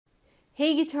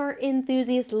Hey guitar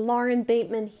enthusiasts, Lauren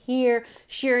Bateman here,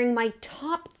 sharing my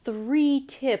top 3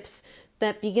 tips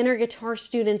that beginner guitar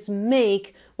students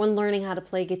make when learning how to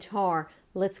play guitar.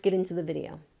 Let's get into the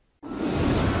video.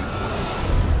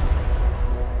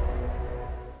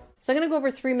 So I'm going to go over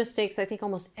 3 mistakes I think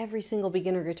almost every single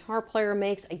beginner guitar player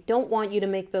makes. I don't want you to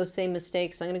make those same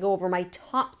mistakes. So I'm going to go over my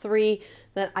top 3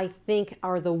 that I think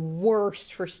are the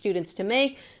worst for students to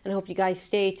make. And I hope you guys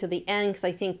stay to the end because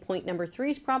I think point number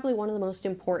 3 is probably one of the most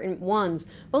important ones.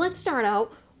 But let's start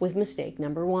out with mistake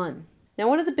number 1. Now,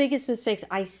 one of the biggest mistakes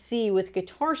I see with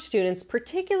guitar students,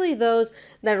 particularly those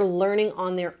that are learning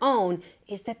on their own,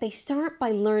 is that they start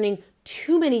by learning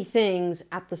too many things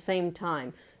at the same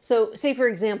time. So say, for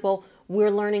example, we're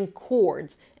learning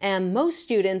chords, and most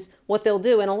students, what they'll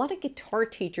do, and a lot of guitar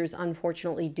teachers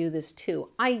unfortunately do this too.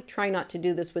 I try not to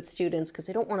do this with students because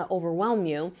I don't want to overwhelm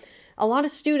you. A lot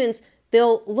of students,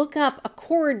 they'll look up a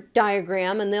chord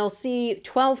diagram and they'll see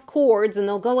 12 chords and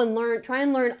they'll go and try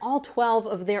and learn all 12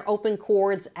 of their open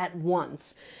chords at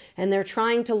once. And they're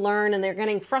trying to learn and they're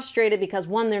getting frustrated because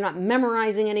 1, they're not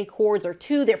memorizing any chords, or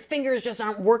 2, their fingers just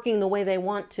aren't working the way they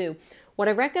want to. What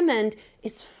I recommend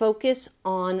is focus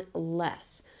on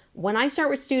less. When I start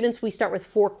with students, we start with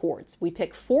 4 chords. We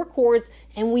pick 4 chords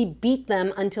and we beat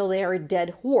them until they are a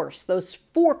dead horse. Those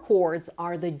 4 chords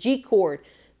are the G chord,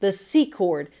 the C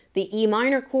chord, the E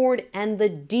minor chord, and the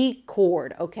D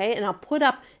chord, okay? And I'll put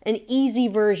up an easy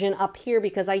version up here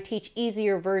because I teach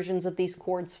easier versions of these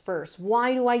chords first.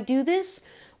 Why do I do this?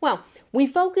 Well, we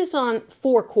focus on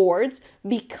 4 chords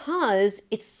because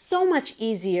it's so much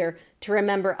easier to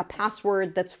remember a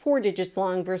password that's 4 digits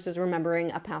long versus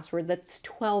remembering a password that's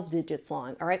 12 digits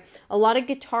long, all right? A lot of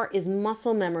guitar is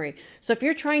muscle memory. So if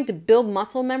you're trying to build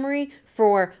muscle memory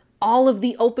for all of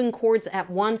the open chords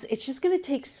at once, it's just going to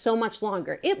take so much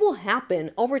longer. It will happen.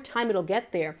 Over time, it'll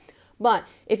get there. But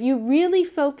if you really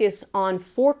focus on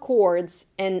 4 chords,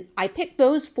 and I picked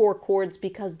those 4 chords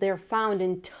because they're found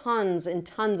in tons and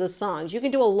tons of songs. You can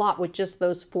do a lot with just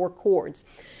those 4 chords.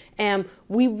 And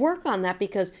we work on that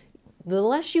because the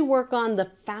less you work on,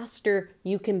 the faster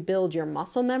you can build your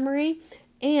muscle memory.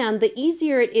 And the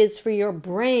easier it is for your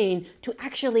brain to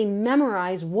actually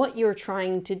memorize what you're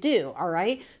trying to do, all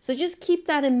right? So just keep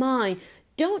that in mind.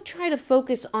 Don't try to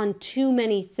focus on too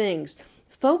many things.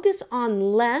 Focus on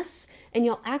less, and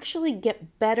you'll actually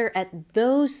get better at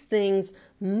those things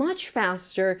much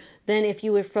faster than if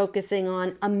you were focusing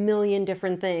on a million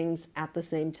different things at the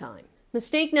same time.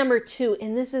 Mistake number 2,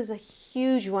 and this is a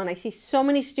huge one. I see so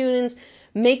many students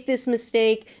make this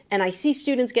mistake, and I see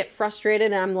students get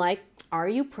frustrated, and I'm like, are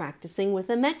you practicing with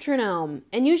a metronome?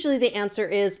 And usually the answer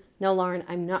is, no, Lauren,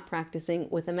 I'm not practicing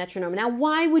with a metronome. Now,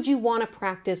 why would you want to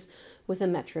practice with a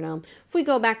metronome? If we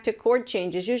go back to chord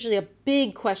changes, usually a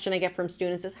big question I get from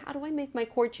students is, how do I make my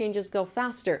chord changes go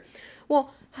faster?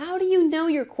 Well, how do you know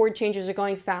your chord changes are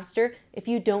going faster if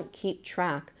you don't keep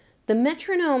track? The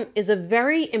metronome is a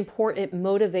very important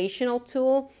motivational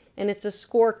tool, and it's a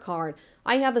scorecard.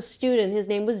 I have a student, his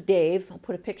name was Dave. I'll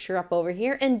put a picture up over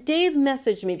here. And Dave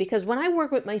messaged me because when I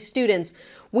work with my students,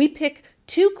 we pick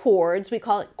 2 chords. We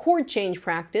call it chord change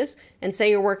practice. And say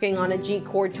you're working on a G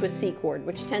chord to a C chord,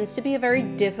 which tends to be a very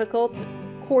difficult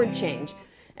chord change.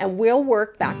 And we'll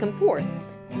work back and forth.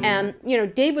 And, you know,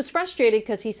 Dave was frustrated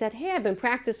because he said, hey, I've been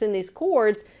practicing these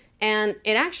chords, and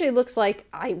it actually looks like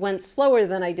I went slower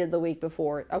than I did the week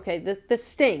before. Okay, this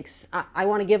stinks. I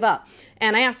want to give up.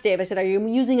 And I asked Dave, I said, are you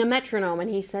using a metronome? And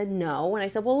he said, no. And I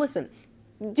said, well, listen,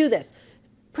 do this.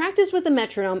 Practice with the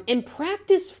metronome and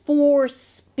practice for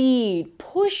speed.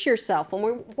 Push yourself. When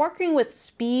we're working with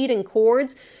speed and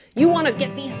chords, you want to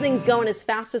get these things going as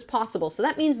fast as possible. So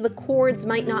that means the chords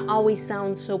might not always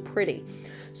sound so pretty.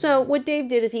 So what Dave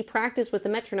did is he practiced with the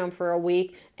metronome for a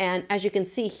week, and as you can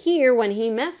see here, when he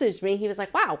messaged me, he was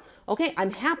like, wow, okay,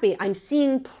 I'm happy, I'm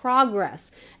seeing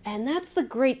progress. And that's the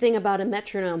great thing about a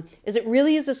metronome, is it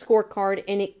really is a scorecard,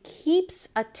 and it keeps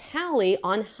a tally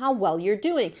on how well you're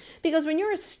doing. Because when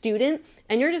you're a student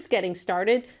and you're just getting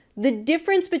started, the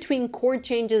difference between chord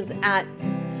changes at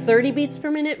 30 beats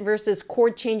per minute versus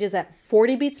chord changes at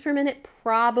 40 beats per minute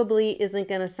probably isn't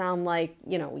going to sound like,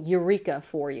 you know, eureka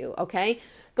for you, okay?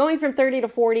 Going from 30 to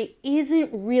 40 isn't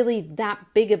really that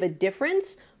big of a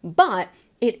difference, but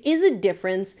it is a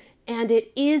difference, and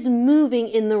it is moving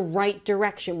in the right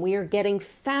direction. We are getting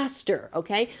faster,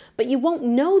 okay? But you won't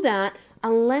know that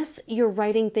unless you're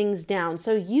writing things down.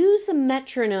 So use the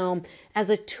metronome as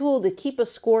a tool to keep a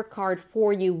scorecard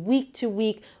for you week to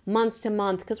week, month to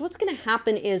month, because what's going to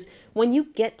happen is when you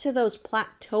get to those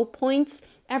plateau points,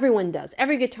 everyone does.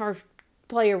 Every guitar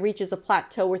player reaches a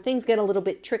plateau where things get a little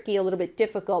bit tricky, a little bit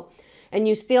difficult. and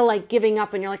you feel like giving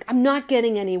up and you're like, I'm not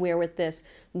getting anywhere with this,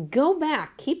 go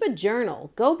back, keep a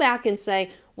journal, go back and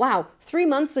say, wow, 3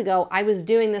 months ago I was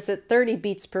doing this at 30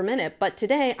 beats per minute, but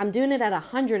today I'm doing it at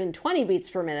 120 beats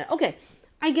per minute. Okay,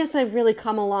 I guess I've really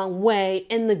come a long way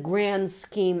in the grand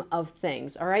scheme of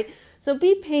things, all right? So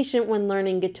be patient when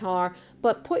learning guitar,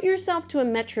 but put yourself to a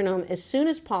metronome as soon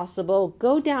as possible.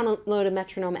 Go download a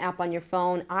metronome app on your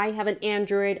phone. I have an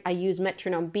Android. I use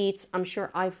Metronome Beats. I'm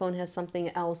sure iPhone has something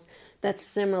else that's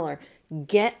similar.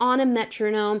 Get on a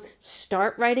metronome,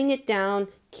 start writing it down,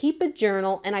 keep a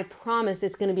journal, and I promise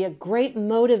it's going to be a great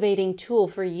motivating tool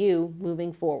for you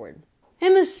moving forward.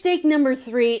 And mistake number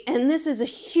 3, and this is a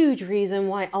huge reason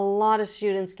why a lot of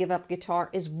students give up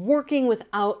guitar, is working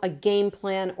without a game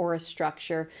plan or a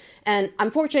structure. And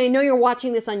unfortunately, I know you're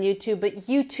watching this on YouTube, but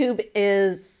YouTube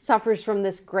suffers from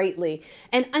this greatly.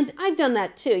 And I've done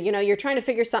that too. You know, you're trying to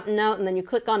figure something out and then you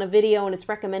click on a video and it's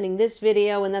recommending this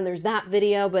video and then there's that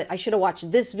video, but I should have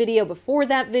watched this video before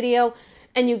that video.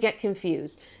 And you get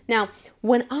confused. Now,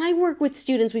 when I work with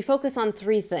students, we focus on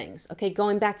 3 things, okay?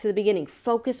 Going back to the beginning,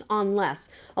 focus on less.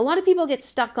 A lot of people get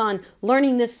stuck on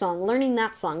learning this song, learning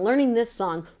that song, learning this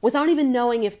song, without even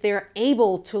knowing if they're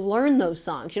able to learn those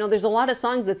songs. You know, there's a lot of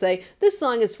songs that say, this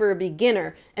song is for a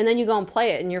beginner, and then you go and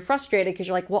play it, and you're frustrated because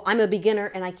you're like, well, I'm a beginner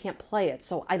and I can't play it,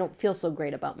 so I don't feel so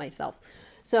great about myself.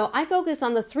 So I focus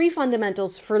on the 3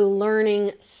 fundamentals for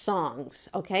learning songs,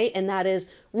 okay? And that is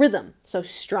rhythm, so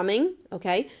strumming,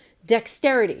 okay?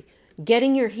 Dexterity,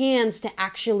 getting your hands to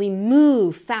actually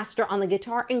move faster on the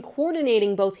guitar and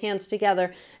coordinating both hands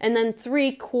together. And then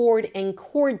 3, chord and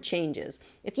chord changes.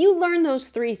 If you learn those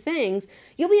 3 things,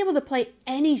 you'll be able to play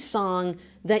any song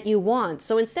that you want.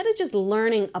 So instead of just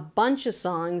learning a bunch of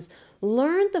songs,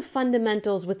 learn the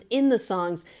fundamentals within the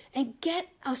songs and get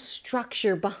a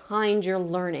structure behind your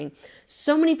learning.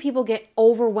 So many people get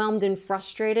overwhelmed and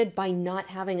frustrated by not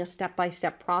having a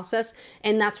step-by-step process,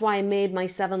 and that's why I made my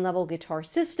 7-level guitar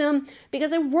system,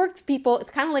 because I worked people, it's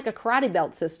kind of like a karate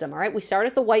belt system, all right? We start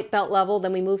at the white belt level,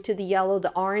 then we move to the yellow,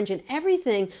 the orange, and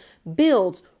everything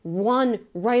builds one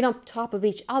right up top of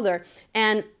each other,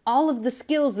 and all of the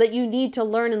skills that you need to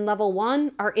learn in level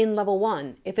 1 are in level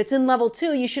 1. If it's in level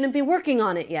 2, you shouldn't be working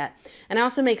on it yet. And I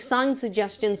also make song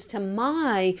suggestions to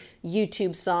my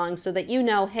YouTube songs so that you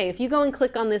know, hey, if you go and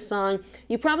click on this song,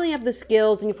 you probably have the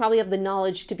skills and you probably have the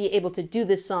knowledge to be able to do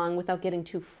this song without getting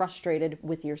too frustrated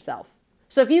with yourself.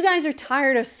 So if you guys are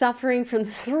tired of suffering from the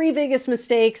 3 biggest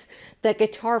mistakes that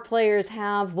guitar players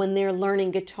have when they're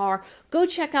learning guitar, go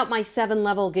check out my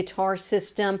 7-level guitar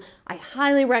system. I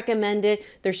highly recommend it.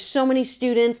 There's so many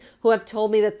students who have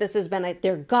told me that this has been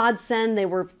their godsend. They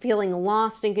were feeling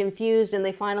lost and confused and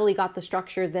they finally got the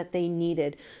structure that they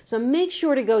needed. So make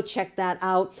sure to go check that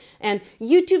out. And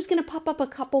YouTube's gonna pop up a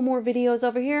couple more videos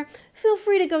over here. Feel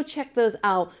free to go check those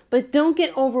out, but don't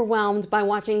get overwhelmed by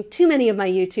watching too many of my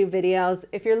YouTube videos.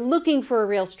 If you're looking for a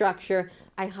real structure,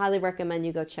 I highly recommend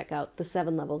you go check out the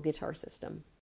 7-level guitar system.